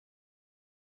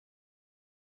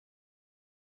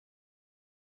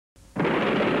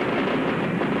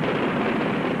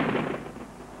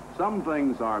some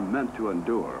things are meant to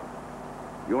endure.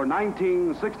 Your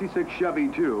 1966 Chevy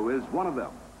II is one of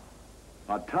them.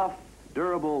 A tough,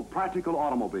 durable, practical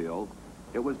automobile,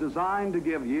 it was designed to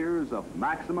give years of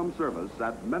maximum service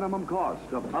at minimum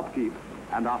cost of upkeep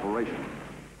and operation.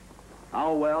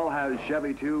 How well has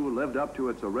Chevy II lived up to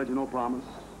its original promise?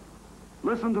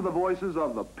 Listen to the voices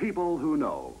of the people who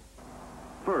know.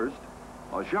 First,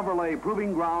 a Chevrolet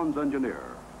Proving Grounds engineer.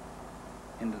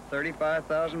 In the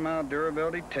 35,000-mile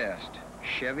durability test,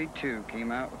 Chevy II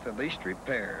came out with the least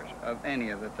repairs of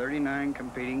any of the 39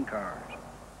 competing cars.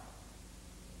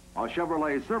 A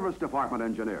Chevrolet Service Department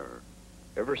engineer.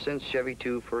 Ever since Chevy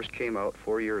II first came out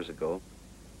 4 years ago,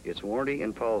 its warranty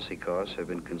and policy costs have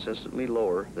been consistently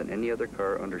lower than any other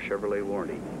car under Chevrolet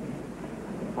warranty.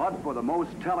 But for the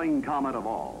most telling comment of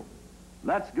all,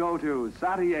 let's go to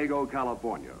San Diego,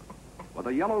 California, where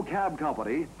the Yellow Cab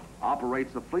Company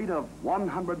operates a fleet of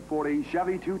 140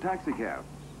 Chevy II taxicabs.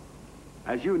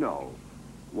 As you know,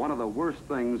 one of the worst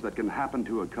things that can happen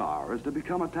to a car is to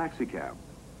become a taxicab.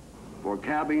 For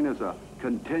cabbing is a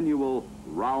continual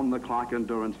round-the-clock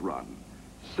endurance run.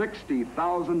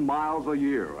 60,000 miles a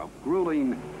year of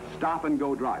grueling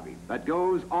stop-and-go driving that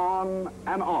goes on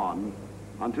and on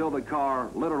until the car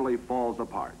literally falls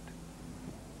apart.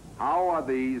 How are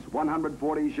these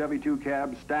 140 Chevy II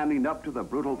cabs standing up to the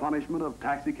brutal punishment of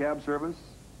taxicab service?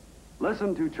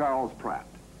 Listen to Charles Pratt,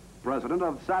 president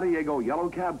of San Diego Yellow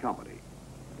Cab Company.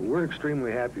 We're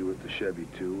extremely happy with the Chevy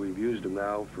II. We've used them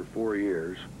now for 4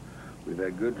 years. We've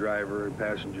had good driver and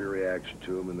passenger reaction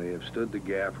to them, and they have stood the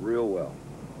gaff real well.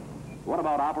 What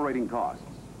about operating costs?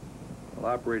 Well,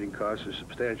 operating costs are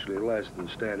substantially less than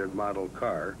standard model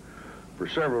car for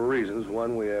several reasons.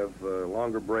 One, we have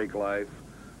longer brake life.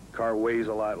 Car weighs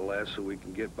a lot less, so we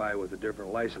can get by with a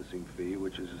different licensing fee,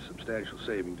 which is a substantial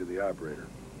saving to the operator.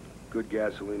 Good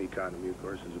gasoline economy, of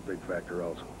course, is a big factor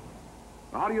also.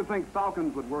 How do you think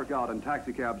Falcons would work out in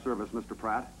taxicab service, Mr.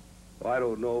 Pratt? Well, I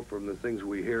don't know. From the things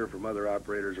we hear from other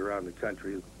operators around the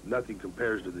country, nothing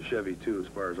compares to the Chevy II as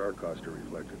far as our costs are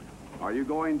reflected. Are you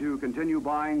going to continue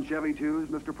buying Chevy IIs,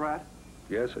 Mr. Pratt?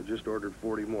 Yes, I just ordered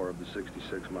 40 more of the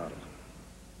 66 models.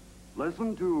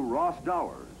 Listen to Ross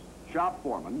Dowers, shop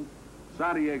foreman,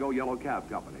 San Diego Yellow Cab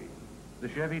Company. The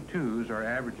Chevy IIs are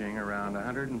averaging around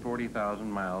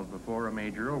 140,000 miles before a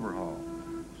major overhaul.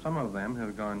 Some of them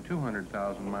have gone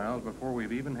 200,000 miles before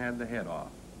we've even had the head off.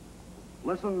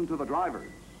 Listen to the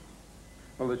drivers.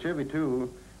 Well, the Chevy II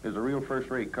is a real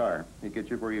first-rate car. It gets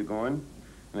you where you're going,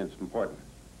 and it's important.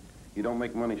 You don't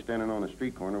make money standing on a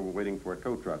street corner waiting for a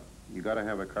tow truck. You gotta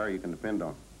have a car you can depend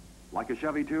on. Like a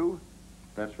Chevy II?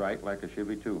 That's right, like a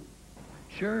Chevy II.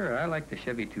 Sure, I like the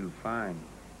Chevy II fine.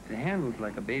 It handles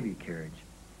like a baby carriage.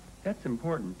 That's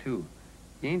important, too.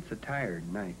 You ain't so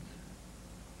tired nights.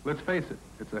 Let's face it,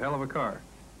 it's a hell of a car.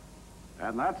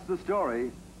 And that's the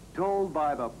story told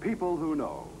by the people who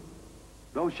know.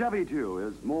 Though Chevy II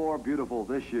is more beautiful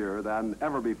this year than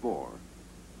ever before,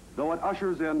 though it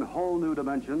ushers in whole new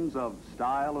dimensions of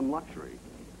style and luxury,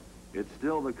 it's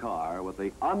still the car with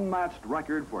the unmatched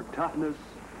record for toughness,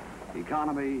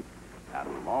 economy,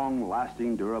 and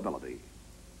long-lasting durability.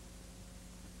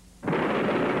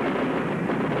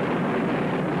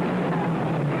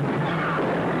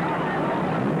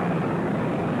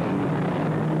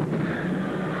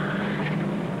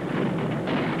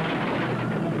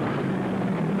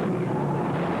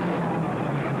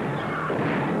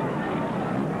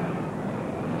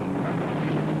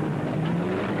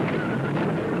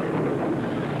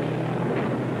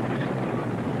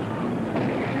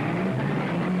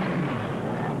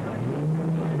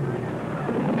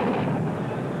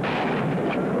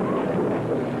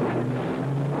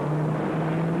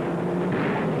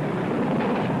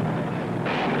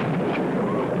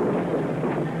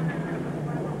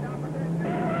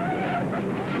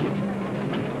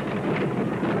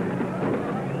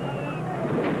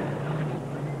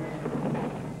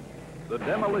 The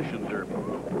Demolition Derby.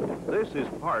 This is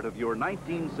part of your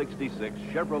 1966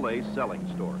 Chevrolet selling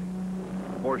story.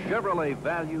 For Chevrolet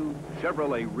value,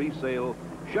 Chevrolet resale,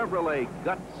 Chevrolet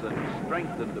guts and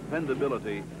strength and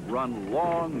dependability run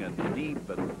long and deep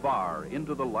and far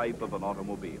into the life of an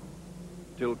automobile.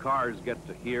 Till cars get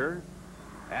to here,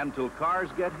 and till cars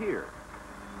get here.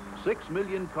 6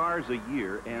 million cars a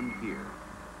year end here.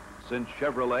 Since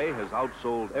Chevrolet has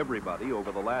outsold everybody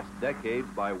over the last decades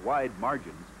by wide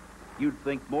margins, you'd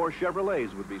think more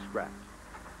Chevrolets would be scrapped.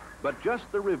 But just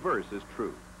the reverse is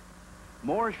true.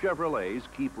 More Chevrolets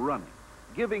keep running,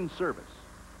 giving service,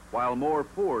 while more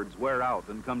Fords wear out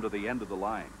and come to the end of the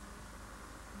line.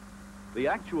 The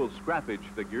actual scrappage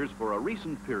figures for a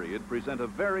recent period present a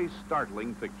very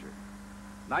startling picture.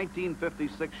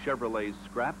 1956 Chevrolets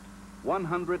scrapped,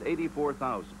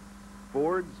 184,000.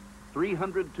 Fords,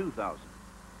 302,000.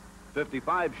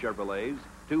 55 Chevrolets,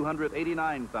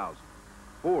 289,000.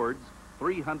 Fords,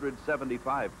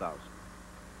 375,000.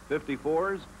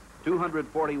 54s,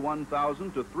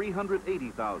 241,000 to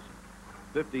 380,000.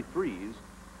 53s,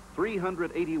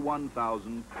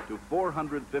 381,000 to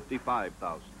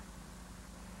 455,000.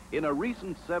 In a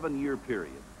recent 7-year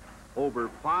period, over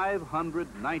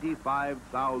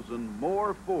 595,000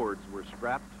 more Fords were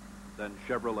scrapped than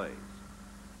Chevrolets.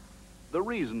 The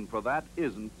reason for that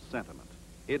isn't sentiment.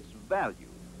 It's value.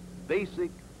 Basic,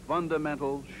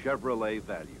 fundamental Chevrolet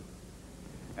value.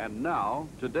 And now,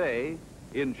 today,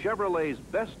 in Chevrolet's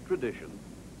best tradition,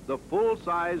 the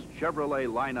full-size Chevrolet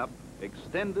lineup,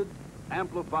 extended,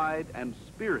 amplified, and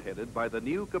spearheaded by the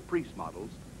new Caprice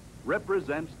models,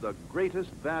 represents the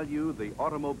greatest value the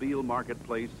automobile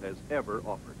marketplace has ever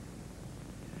offered.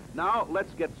 Now,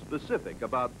 let's get specific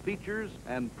about features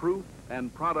and proof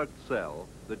and product sell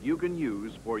that you can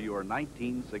use for your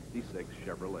 1966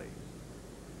 Chevrolets.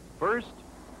 First,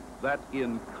 that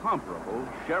incomparable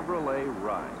Chevrolet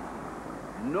ride.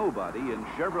 Nobody in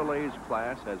Chevrolet's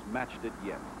class has matched it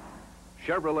yet.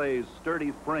 Chevrolet's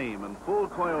sturdy frame and full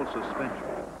coil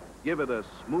suspension give it a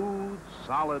smooth,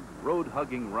 solid,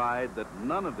 road-hugging ride that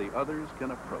none of the others can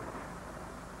approach.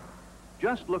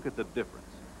 Just look at the difference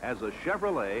as a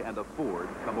Chevrolet and a Ford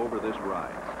come over this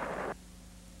ride.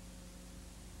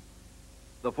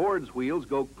 The Ford's wheels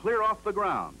go clear off the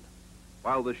ground,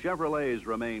 while the Chevrolets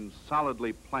remain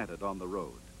solidly planted on the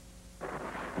road.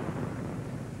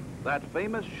 That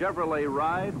famous Chevrolet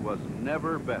ride was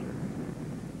never better.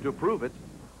 To prove it,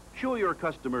 show your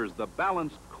customers the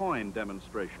balanced coin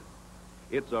demonstration.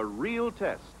 It's a real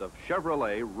test of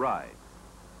Chevrolet ride.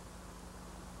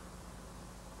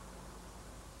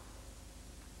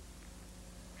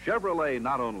 Chevrolet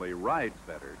not only rides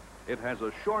better, it has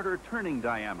a shorter turning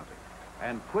diameter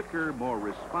and quicker, more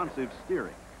responsive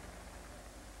steering.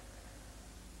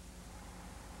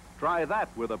 Try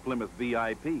that with a Plymouth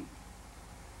VIP.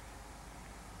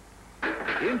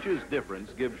 Inches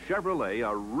difference gives Chevrolet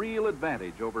a real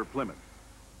advantage over Plymouth.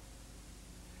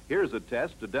 Here's a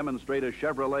test to demonstrate a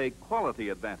Chevrolet quality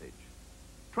advantage.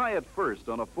 Try it first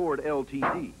on a Ford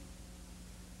LTD.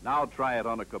 Now try it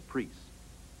on a Caprice.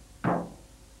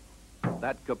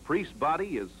 That Caprice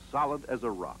body is solid as a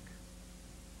rock.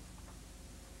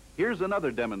 Here's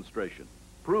another demonstration,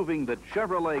 proving that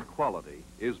Chevrolet quality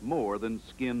is more than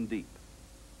skin deep.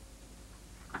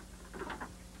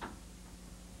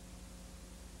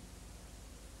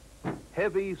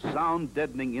 Heavy,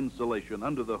 sound-deadening insulation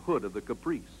under the hood of the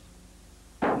Caprice.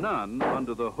 None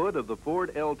under the hood of the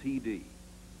Ford LTD.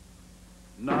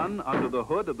 None under the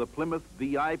hood of the Plymouth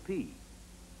VIP.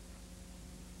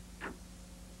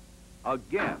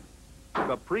 Again,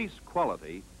 Caprice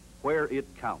quality where it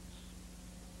counts.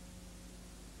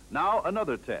 Now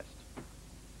another test.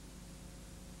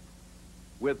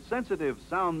 With sensitive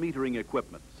sound metering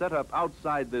equipment set up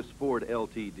outside this Ford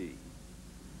LTD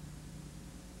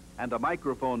and a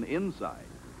microphone inside,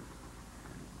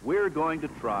 we're going to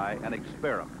try an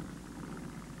experiment.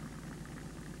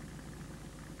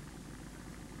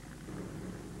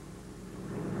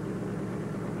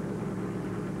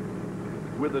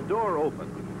 With the door open,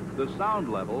 the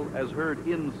sound level, as heard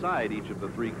inside each of the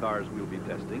 3 cars we'll be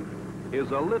testing,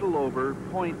 is a little over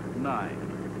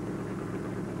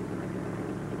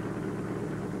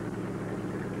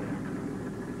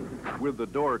 0.9. With the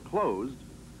door closed,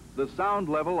 the sound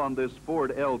level on this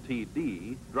Ford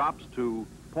LTD drops to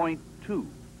 0.2.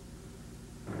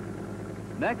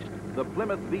 Next, the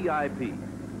Plymouth VIP.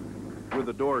 With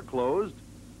the door closed,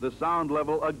 the sound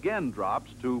level again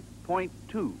drops to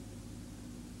 0.2.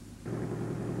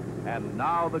 And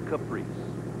now the Caprice.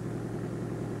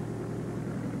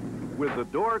 With the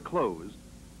door closed,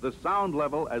 the sound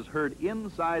level as heard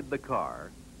inside the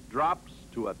car drops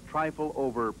to a trifle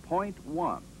over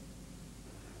 0.1.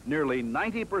 Nearly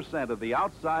 90% of the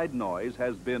outside noise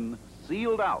has been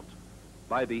sealed out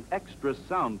by the extra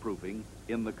soundproofing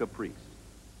in the Caprice.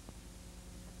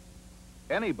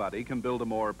 Anybody can build a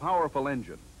more powerful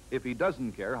engine if he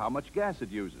doesn't care how much gas it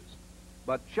uses.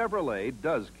 But Chevrolet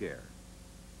does care.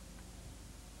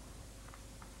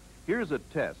 Here's a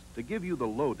test to give you the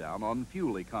lowdown on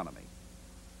fuel economy.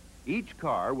 Each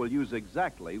car will use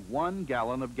exactly 1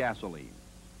 gallon of gasoline.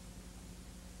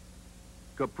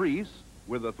 Caprice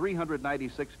with a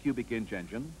 396 cubic inch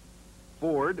engine,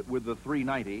 Ford with the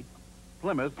 390,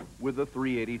 Plymouth with the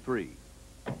 383.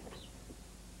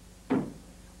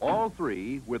 All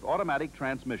 3 with automatic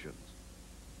transmissions.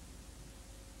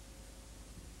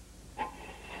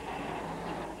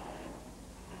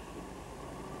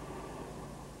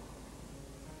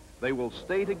 they will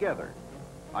stay together.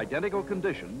 Identical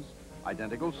conditions,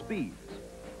 identical speeds,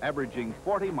 averaging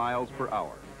 40 miles per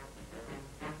hour.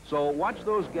 So watch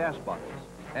those gas bottles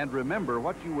and remember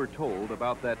what you were told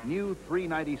about that new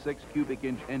 396 cubic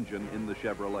inch engine in the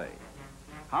Chevrolet.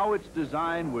 How its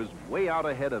design was way out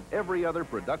ahead of every other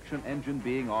production engine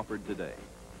being offered today.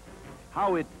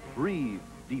 How it breathed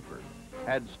deeper,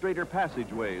 had straighter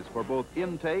passageways for both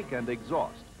intake and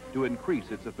exhaust to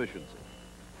increase its efficiency.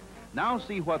 Now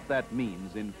see what that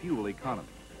means in fuel economy.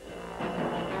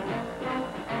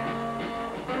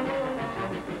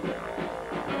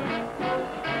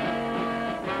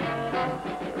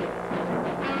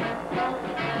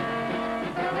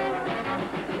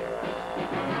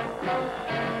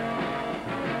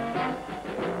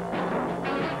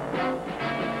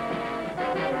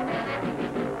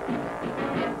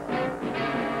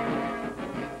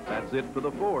 That's it for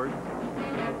the Ford.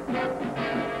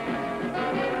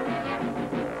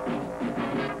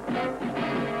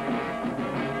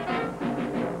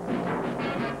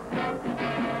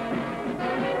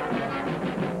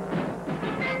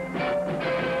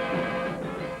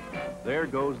 There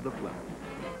goes the Plymouth.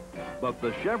 But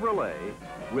the Chevrolet,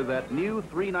 with that new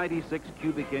 396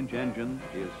 cubic inch engine,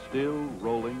 is still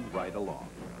rolling right along.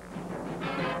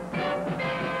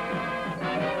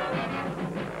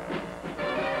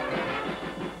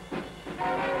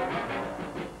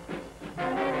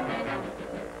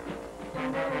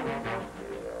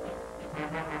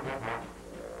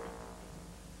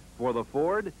 For the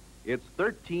Ford, it's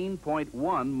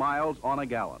 13.1 miles on a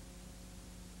gallon.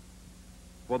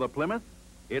 For the Plymouth,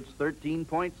 it's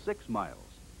 13.6 miles.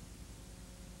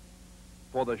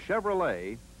 For the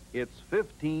Chevrolet, it's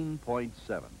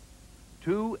 15.7.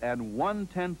 2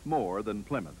 1/10 more than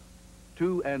Plymouth.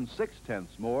 2 6/10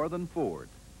 more than Ford.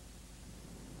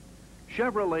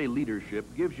 Chevrolet leadership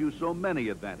gives you so many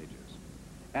advantages.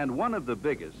 And one of the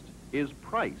biggest is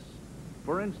price.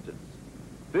 For instance,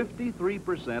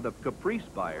 53% of Caprice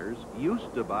buyers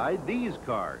used to buy these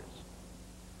cars: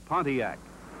 Pontiac,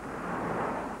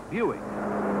 Buick,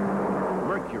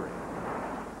 Mercury,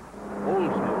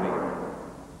 Oldsmobile.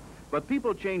 But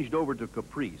people changed over to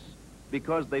Caprice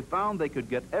because they found they could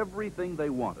get everything they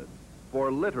wanted for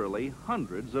literally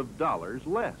hundreds of dollars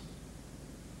less.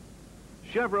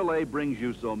 Chevrolet brings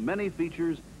you so many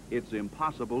features, it's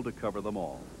impossible to cover them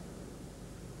all.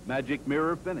 Magic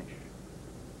mirror finish,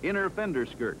 inner fender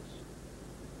skirts,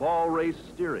 ball race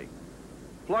steering,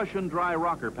 flush and dry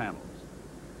rocker panels,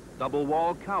 double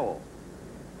wall cowl,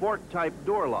 fork-type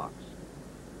door locks,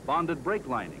 bonded brake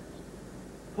linings,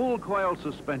 full coil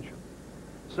suspension,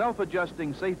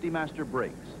 self-adjusting safety master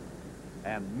brakes,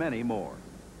 and many more.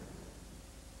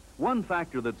 One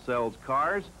factor that sells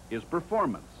cars is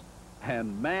performance.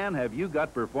 And man, have you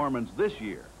got performance this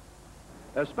year.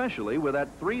 Especially with that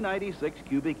 396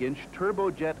 cubic inch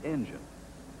turbojet engine.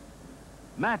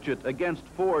 Match it against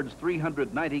Ford's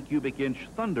 390 cubic inch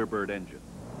Thunderbird engine.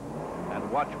 And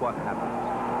watch what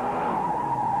happens.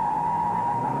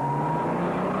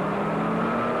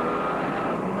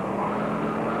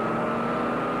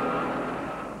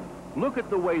 Look at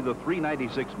the way the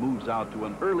 396 moves out to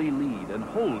an early lead and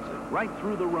holds it right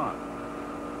through the run.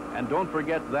 And don't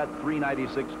forget that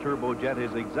 396 turbojet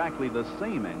is exactly the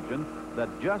same engine that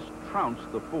just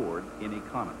trounced the Ford in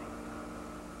economy.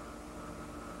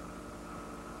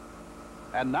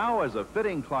 And now, as a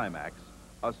fitting climax,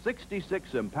 a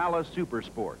 66 Impala Super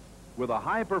Sport with a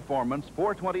high-performance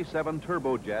 427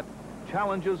 turbojet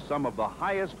challenges some of the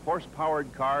highest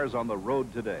horse-powered cars on the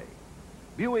road today.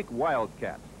 Buick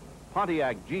Wildcat,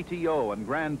 Pontiac GTO and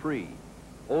Grand Prix,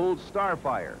 Old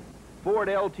Starfire, Ford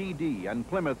LTD and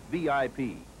Plymouth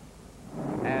VIP.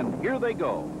 And here they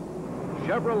go,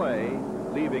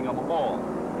 Chevrolet leaving them all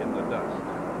in the dust.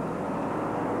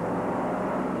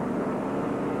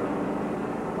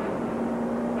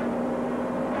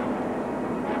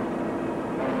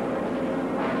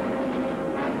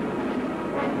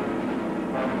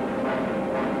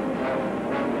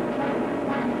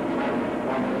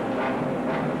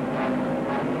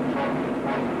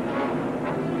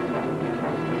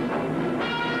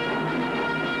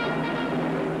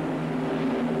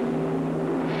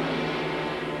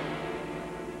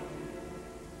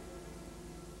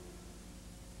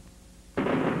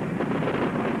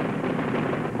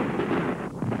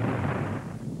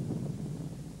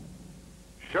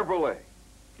 Chevrolet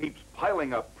keeps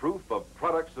piling up proof of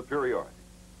product superiority.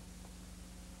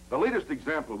 The latest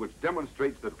example which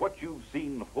demonstrates that what you've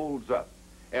seen holds up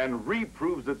and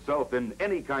reproves itself in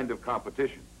any kind of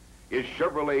competition is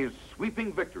Chevrolet's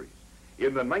sweeping victories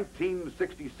in the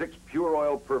 1966 Pure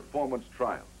Oil Performance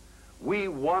Trials, We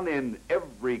won in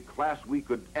every class we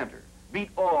could enter, beat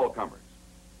all comers.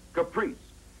 Caprice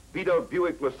beat out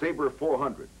Buick LeSabre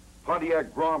 400,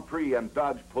 Pontiac Grand Prix, and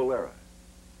Dodge Polara.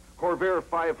 Corvair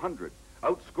 500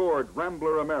 outscored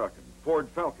Rambler American, Ford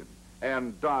Falcon,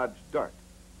 and Dodge Dart.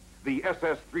 The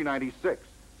SS 396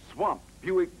 swamped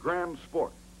Buick Grand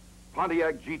Sport,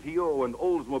 Pontiac GTO, and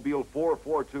Oldsmobile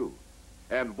 442.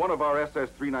 And one of our SS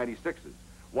 396s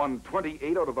won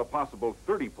 28 out of a possible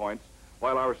 30 points,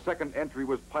 while our second entry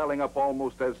was piling up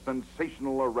almost as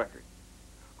sensational a record.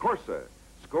 Corsa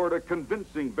scored a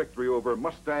convincing victory over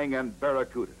Mustang and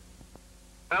Barracuda.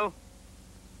 Well,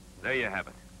 there you have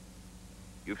it.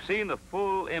 You've seen the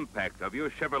full impact of your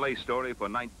Chevrolet story for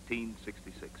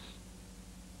 1966.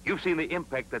 You've seen the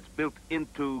impact that's built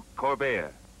into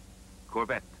Corvair,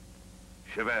 Corvette,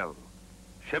 Chevelle,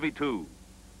 Chevy II,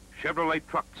 Chevrolet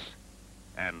trucks,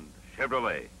 and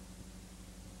Chevrolet.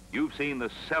 You've seen the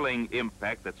selling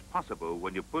impact that's possible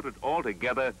when you put it all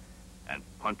together and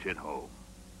punch it home.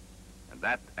 And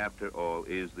that, after all,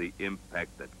 is the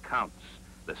impact that counts.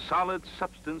 The solid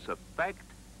substance of fact,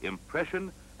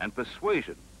 impression, and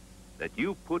persuasion that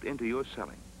you put into your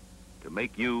selling to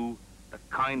make you the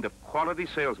kind of quality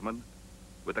salesman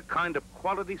with the kind of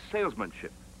quality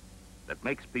salesmanship that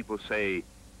makes people say,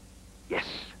 yes.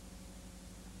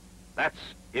 That's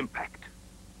impact.